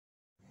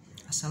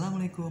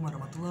Assalamualaikum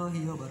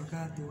warahmatullahi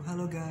wabarakatuh.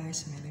 Hello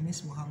guys, my name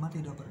is Muhammad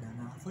Ridho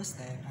Perdana. First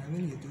time I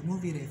will do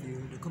movie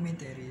review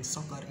documentary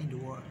Soccer in the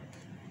World.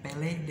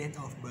 Pele Date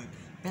of Birth.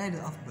 Pele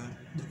Date of Birth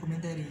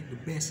documentary the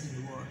best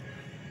in the world.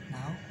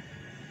 Now,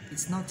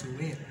 it's not too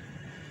late.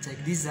 Check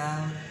this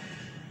out.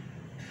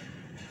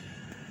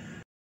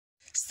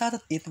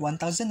 Started in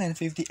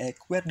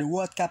 1058, where the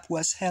World Cup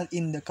was held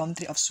in the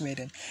country of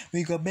Sweden.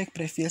 We go back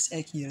previous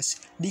 8 years.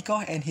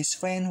 Dico and his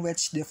friend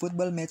watched the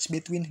football match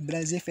between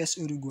Brazil vs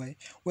Uruguay,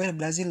 where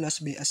Brazil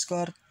lost by a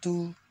score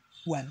 2-1.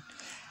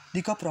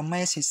 Dico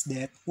promised his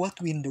dad would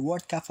win the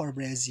World Cup for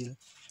Brazil,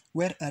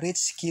 where a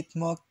rich kid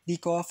mocked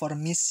Dico for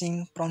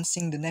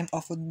pronouncing the name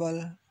of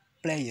football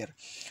player.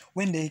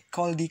 When they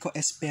call Dico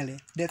as Pele,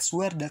 that's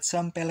where the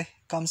term Pele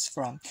comes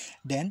from.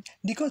 Then,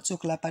 Dico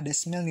took Lapa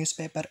Decimal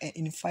newspaper and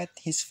invited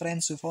his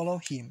friends to follow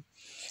him.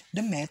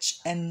 The match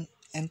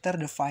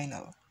entered the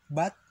final,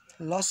 but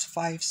lost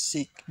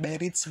 5-6 by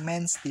rich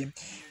men's team.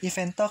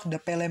 Even though the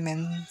Pele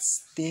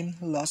men's team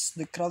lost,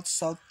 the crowd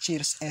shouted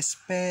cheers as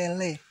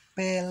Pele,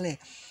 Pele.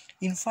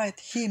 Invite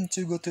him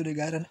to go to the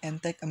garden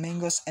and take a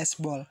mangoes as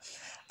ball.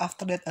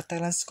 After that, a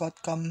talent scout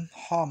come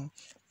home.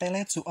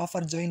 Pele to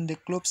offer join the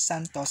club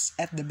Santos.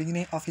 At the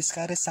beginning of his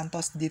career,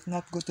 Santos did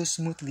not go too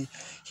smoothly.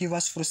 He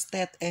was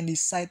frustrated and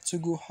decided to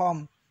go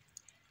home.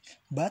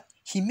 But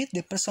he met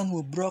the person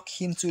who brought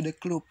him to the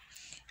club,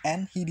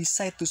 and he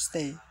decided to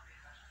stay.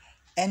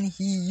 And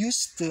he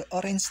used the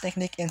orange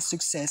technique and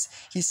success.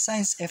 He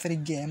signs every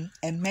game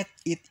and made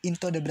it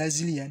into the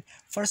Brazilian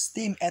first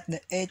team at the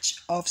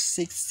age of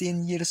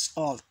 16 years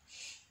old.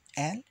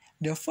 And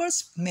the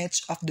first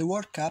match of the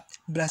World Cup,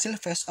 Brazil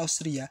vs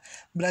Austria,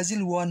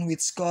 Brazil won with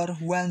score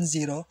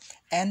 1-0,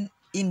 and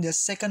in the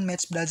second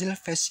match, Brazil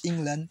vs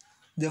England,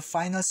 the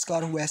final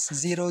score was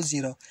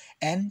 0-0,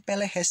 and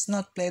Pele has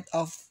not played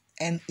off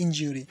an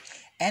injury.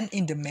 And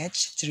in the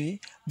match 3,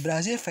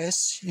 Brazil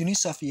vs Uni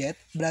Soviet,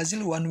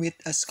 Brazil won with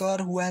a score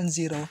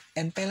 1-0,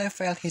 and Pele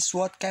failed his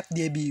World Cup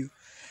debut.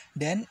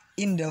 Then,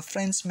 in the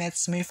French match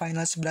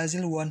semi-finals,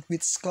 Brazil won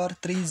with score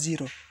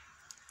 3-0.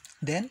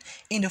 Then,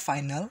 in the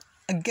final,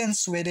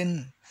 against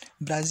Sweden,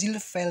 Brazil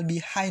fell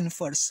behind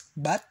first,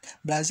 but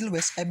Brazil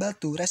was able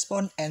to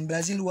respond and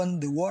Brazil won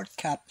the World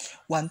Cup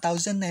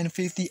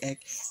 1958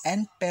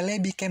 and Pele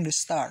became the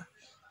star.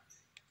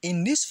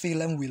 In this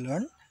film, we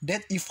learn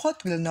that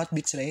effort will not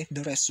betray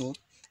the result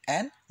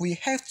and we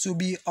have to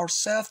be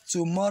ourselves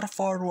to move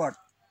forward.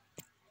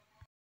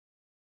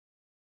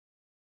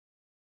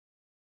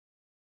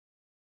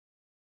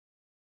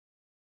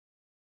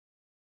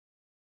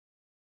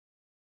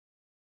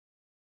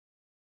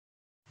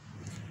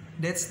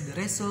 That's the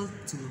result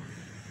to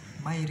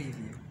my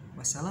review.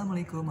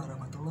 Wassalamualaikum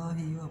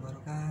warahmatullahi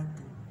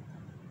wabarakatuh.